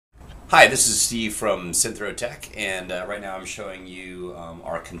Hi, this is Steve from Synthrotek, and right now I'm showing you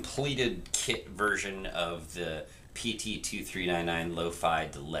our completed kit version of the PT2399 lo-fi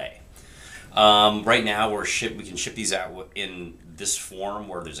delay. Right now we can ship these out in this form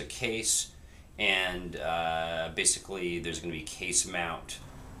where there's a case, and basically there's going to be case mount,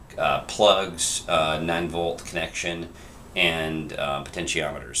 plugs, 9-volt connection, and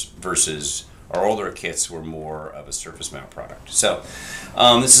potentiometers, versus our older kits were more of a surface mount product. So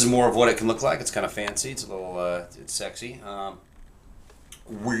this is more of what it can look like. It's kind of fancy. It's a little, it's sexy.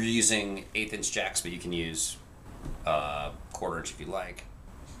 We're using 1/8" jacks, but you can use 1/4" if you like,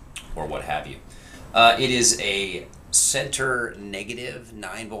 or what have you. It is a center negative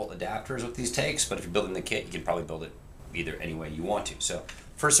 9-volt adapter is what these takes, but if you're building the kit, you can probably build it either any way you want to. So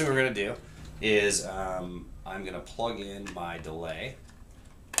first thing we're going to do is I'm going to plug in my delay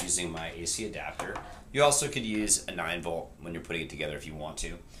using my AC adapter. You also could use a 9-volt when you're putting it together if you want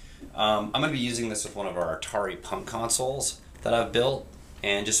to. I'm going to be using this with one of our Atari Punk Consoles that I've built,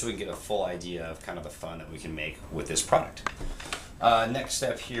 and just so we can get a full idea of kind of the fun that we can make with this product. Next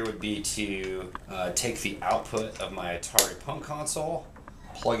step here would be to take the output of my Atari Punk Console,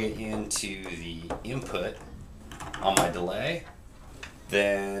 plug it into the input on my delay,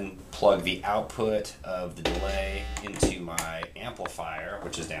 then plug the output of the delay into my amplifier,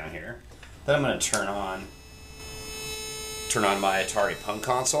 which is down here. Then I'm going to turn on my Atari Punk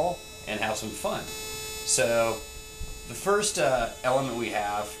Console and have some fun. So the first element we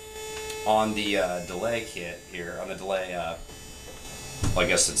have on the delay kit here, on the delay, well, I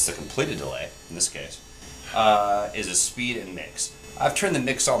guess it's the completed delay in this case, is a speed and mix. I've turned the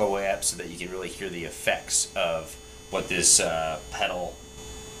mix all the way up so that you can really hear the effects of what this pedal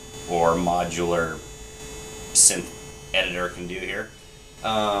or modular synth editor can do here.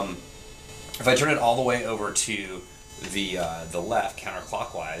 If I turn it all the way over to the left,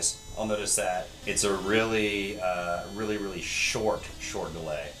 counterclockwise, I'll notice that it's a really short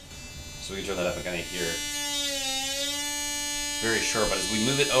delay. So we can turn that up and kind of hear it. It's very short, but as we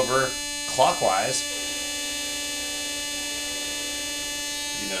move it over clockwise,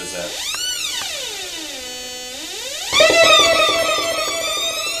 you notice that.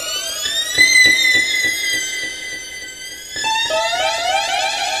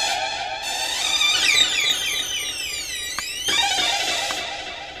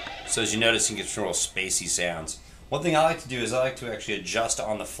 So as you notice, you can get some real spacey sounds. One thing I like to do is I like to actually adjust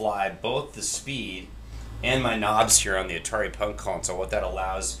on the fly both the speed and my knobs here on the Atari Punk Console. What that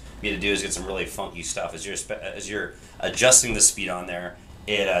allows me to do is get some really funky stuff. As you're adjusting the speed on there,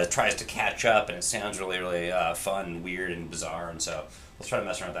 it tries to catch up, and it sounds really fun and weird and bizarre. And so let's try to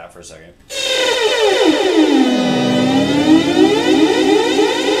mess around with that for a second.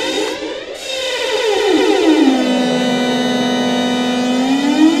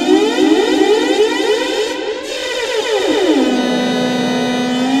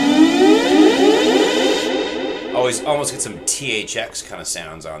 Almost get some THX kind of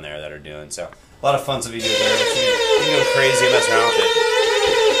sounds on there that are doing, so a lot of fun stuff you do there. You can go crazy and mess around with it.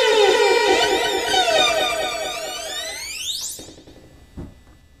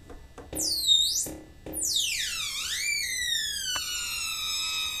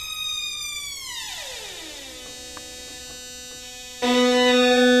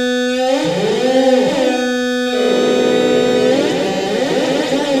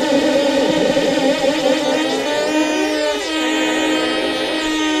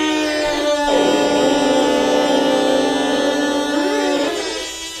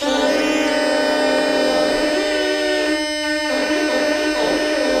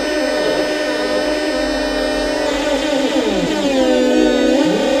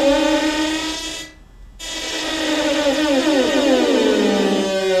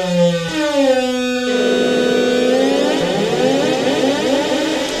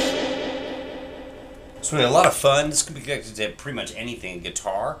 It's really a lot of fun. This can be connected to pretty much anything,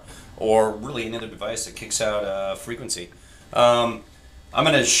 guitar, or really any other device that kicks out frequency. I'm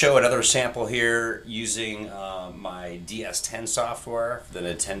going to show another sample here using my DS10 software for the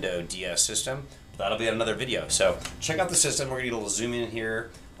Nintendo DS system. That'll be another video. So check out the system. We're going to get a little zoom in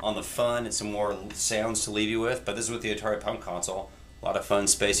here on the fun and some more sounds to leave you with. But this is with the Atari Punk Console. A lot of fun,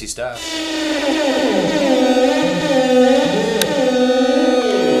 spacey stuff.